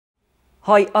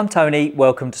Hi, I'm Tony.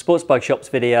 Welcome to Sports Bike Shop's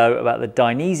video about the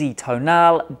Dainese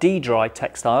Tonale D-Dry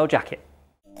textile jacket.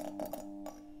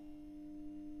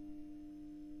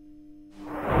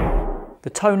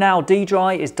 The Tonale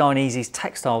D-Dry is Dainese's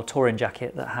textile touring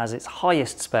jacket that has its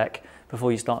highest spec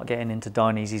before you start getting into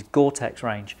Dainese's Gore-Tex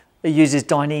range. It uses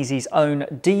Dainese's own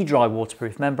D-Dry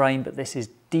waterproof membrane, but this is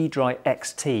D-Dry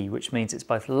XT, which means it's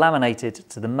both laminated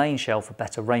to the main shell for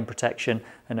better rain protection,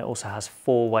 and it also has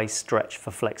four-way stretch for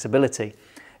flexibility.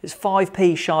 It's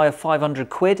 5p shy of 500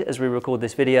 quid as we record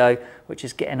this video, which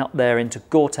is getting up there into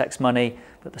Gore-Tex money,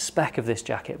 but the spec of this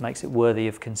jacket makes it worthy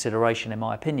of consideration in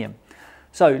my opinion.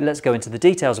 So let's go into the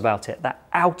details about it. That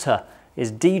outer is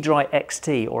D-Dry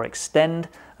XT or Extend,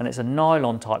 and it's a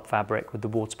nylon type fabric with the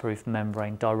waterproof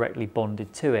membrane directly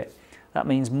bonded to it. That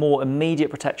means more immediate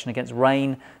protection against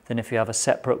rain than if you have a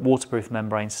separate waterproof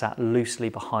membrane sat loosely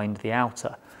behind the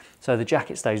outer. So the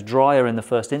jacket stays drier in the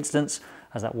first instance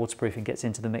as that waterproofing gets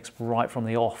into the mix right from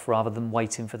the off rather than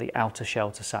waiting for the outer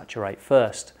shell to saturate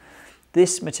first.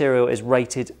 This material is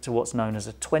rated to what's known as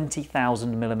a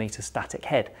 20,000mm static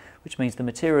head, which means the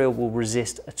material will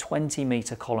resist a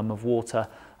 20-metre column of water,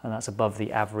 and that's above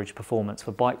the average performance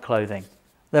for bike clothing.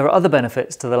 There are other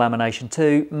benefits to the lamination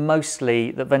too,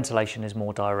 mostly that ventilation is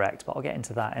more direct, but I'll get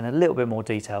into that in a little bit more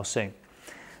detail soon.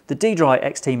 The D-Dry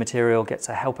XT material gets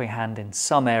a helping hand in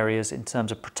some areas in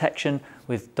terms of protection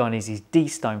with Dainese's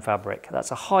D-Stone fabric.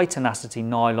 That's a high tenacity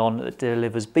nylon that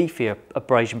delivers beefier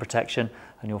abrasion protection,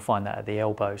 and you'll find that at the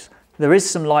elbows. There is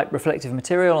some light reflective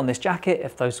material on this jacket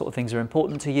if those sort of things are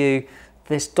important to you.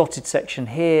 This dotted section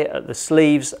here at the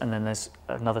sleeves, and then there's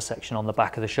another section on the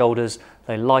back of the shoulders.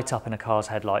 They light up in a car's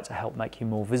headlight to help make you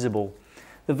more visible.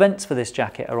 The vents for this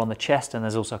jacket are on the chest, and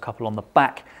there's also a couple on the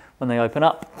back. When they open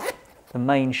up, the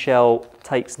main shell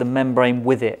takes the membrane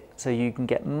with it, so you can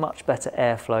get much better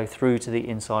airflow through to the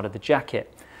inside of the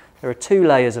jacket. There are two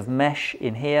layers of mesh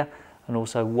in here and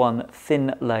also one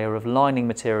thin layer of lining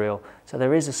material, so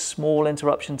there is a small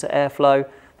interruption to airflow,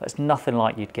 but it's nothing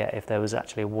like you'd get if there was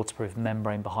actually a waterproof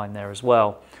membrane behind there as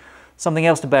well. Something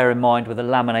else to bear in mind with a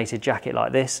laminated jacket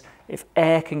like this: if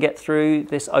air can get through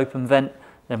this open vent,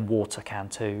 then water can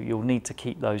too. You'll need to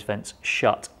keep those vents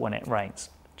shut when it rains,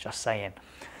 just saying.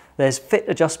 There's fit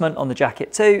adjustment on the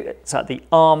jacket too. It's at the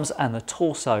arms and the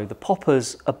torso. The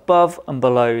poppers above and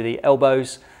below the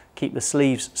elbows keep the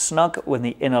sleeves snug when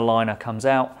the inner liner comes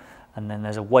out, and then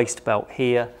there's a waist belt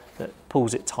here that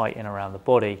pulls it tight in around the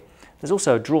body. There's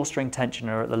also a drawstring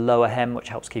tensioner at the lower hem which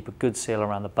helps keep a good seal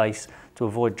around the base to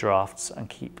avoid drafts and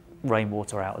keep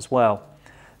rainwater out as well.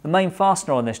 The main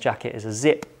fastener on this jacket is a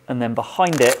zip, and then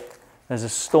behind it there's a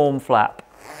storm flap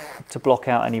to block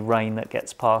out any rain that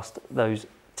gets past those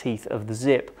teeth of the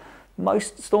zip.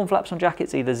 Most storm flaps on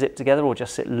jackets either zip together or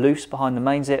just sit loose behind the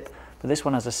main zip, but this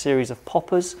one has a series of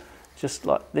poppers just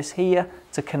like this here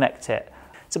to connect it.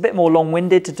 It's a bit more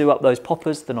long-winded to do up those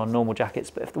poppers than on normal jackets,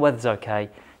 but if the weather's okay,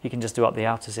 you can just do up the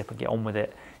outer zip and get on with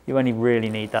it. You only really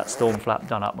need that storm flap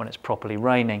done up when it's properly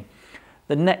raining.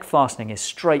 The neck fastening is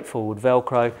straightforward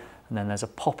Velcro, and then there's a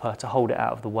popper to hold it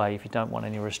out of the way if you don't want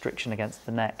any restriction against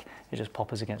the neck. It just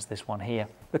poppers against this one here.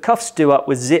 The cuffs do up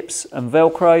with zips and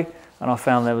Velcro, and I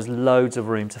found there was loads of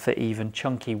room to fit even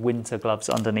chunky winter gloves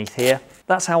underneath here.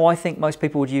 That's how I think most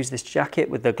people would use this jacket,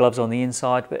 with their gloves on the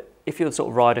inside, but if you're the sort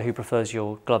of rider who prefers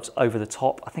your gloves over the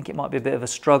top, I think it might be a bit of a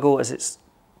struggle as it's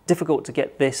difficult to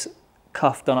get this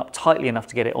cuff done up tightly enough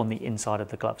to get it on the inside of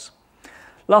the gloves.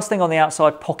 Last thing on the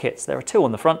outside, pockets. There are two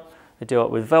on the front. They do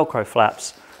up with Velcro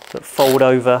flaps that fold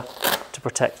over to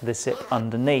protect the zip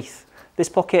underneath. This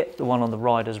pocket, the one on the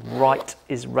rider's right,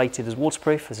 is rated as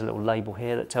waterproof. There's a little label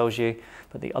here that tells you,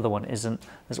 but the other one isn't.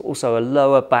 There's also a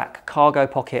lower back cargo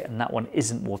pocket, and that one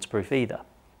isn't waterproof either.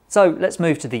 So let's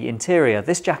move to the interior.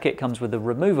 This jacket comes with a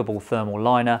removable thermal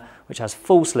liner, which has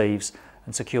full sleeves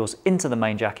and secures into the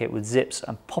main jacket with zips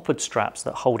and poppered straps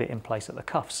that hold it in place at the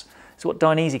cuffs. It's what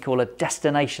Dainese call a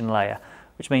destination layer,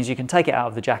 which means you can take it out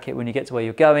of the jacket when you get to where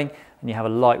you're going, and you have a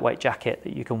lightweight jacket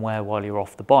that you can wear while you're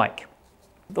off the bike.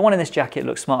 The one in this jacket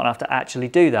looks smart enough to actually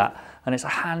do that, and it's a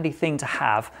handy thing to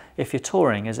have if you're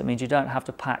touring, as it means you don't have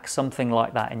to pack something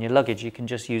like that in your luggage. You can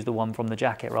just use the one from the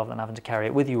jacket rather than having to carry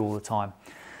it with you all the time.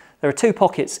 There are two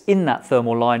pockets in that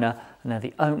thermal liner, and they're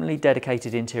the only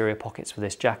dedicated interior pockets for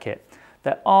this jacket.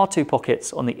 There are two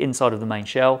pockets on the inside of the main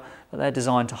shell, but they're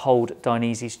designed to hold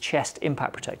Dainese's chest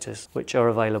impact protectors, which are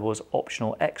available as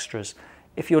optional extras.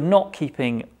 If you're not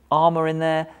keeping armour in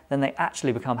there, then they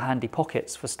actually become handy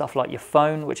pockets for stuff like your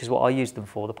phone, which is what I used them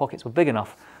for. The pockets were big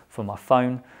enough for my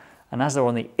phone, and as they're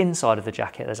on the inside of the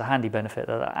jacket, there's a handy benefit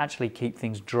that they actually keep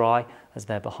things dry as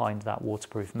they're behind that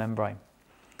waterproof membrane.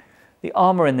 The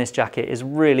armour in this jacket is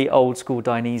really old school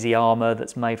Dainese armour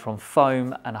that's made from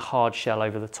foam and a hard shell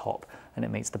over the top, and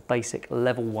it meets the basic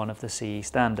level 1 of the CE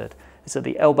standard. It's at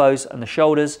the elbows and the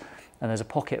shoulders, and there's a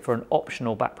pocket for an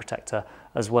optional back protector,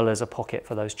 as well as a pocket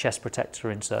for those chest protector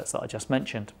inserts that I just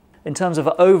mentioned. In terms of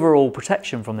overall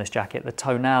protection from this jacket, the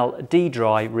Tonale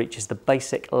D-Dry reaches the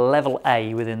basic level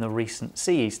A within the recent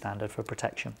CE standard for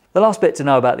protection. The last bit to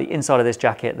know about the inside of this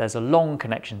jacket, there's a long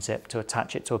connection zip to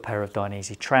attach it to a pair of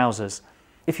Dainese trousers.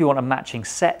 If you want a matching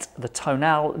set, the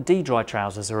Tonale D-Dry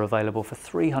trousers are available for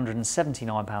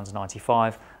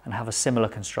 £379.95 and have a similar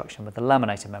construction with the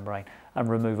laminated membrane and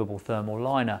removable thermal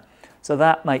liner. So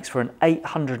that makes for an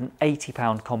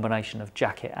 £880 combination of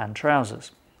jacket and trousers.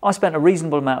 I spent a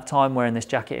reasonable amount of time wearing this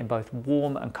jacket in both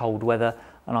warm and cold weather,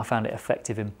 and I found it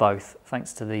effective in both,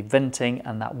 thanks to the venting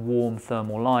and that warm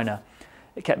thermal liner.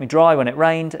 It kept me dry when it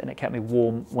rained, and it kept me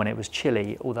warm when it was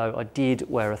chilly, although I did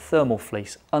wear a thermal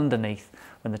fleece underneath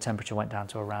when the temperature went down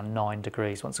to around 9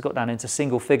 degrees. Once it got down into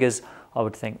single figures, I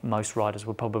would think most riders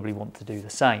would probably want to do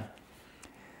the same.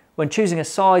 When choosing a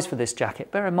size for this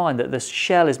jacket, bear in mind that this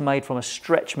shell is made from a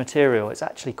stretch material. It's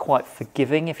actually quite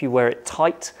forgiving if you wear it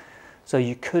tight, so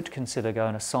you could consider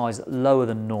going a size lower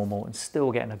than normal and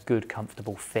still getting a good,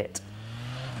 comfortable fit.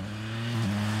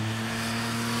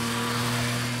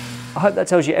 I hope that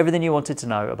tells you everything you wanted to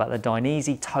know about the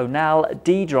Dainese Tonale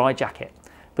D-Dry jacket.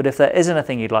 But if there is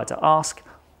anything you'd like to ask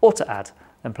or to add,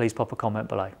 then please pop a comment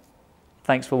below.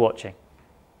 Thanks for watching.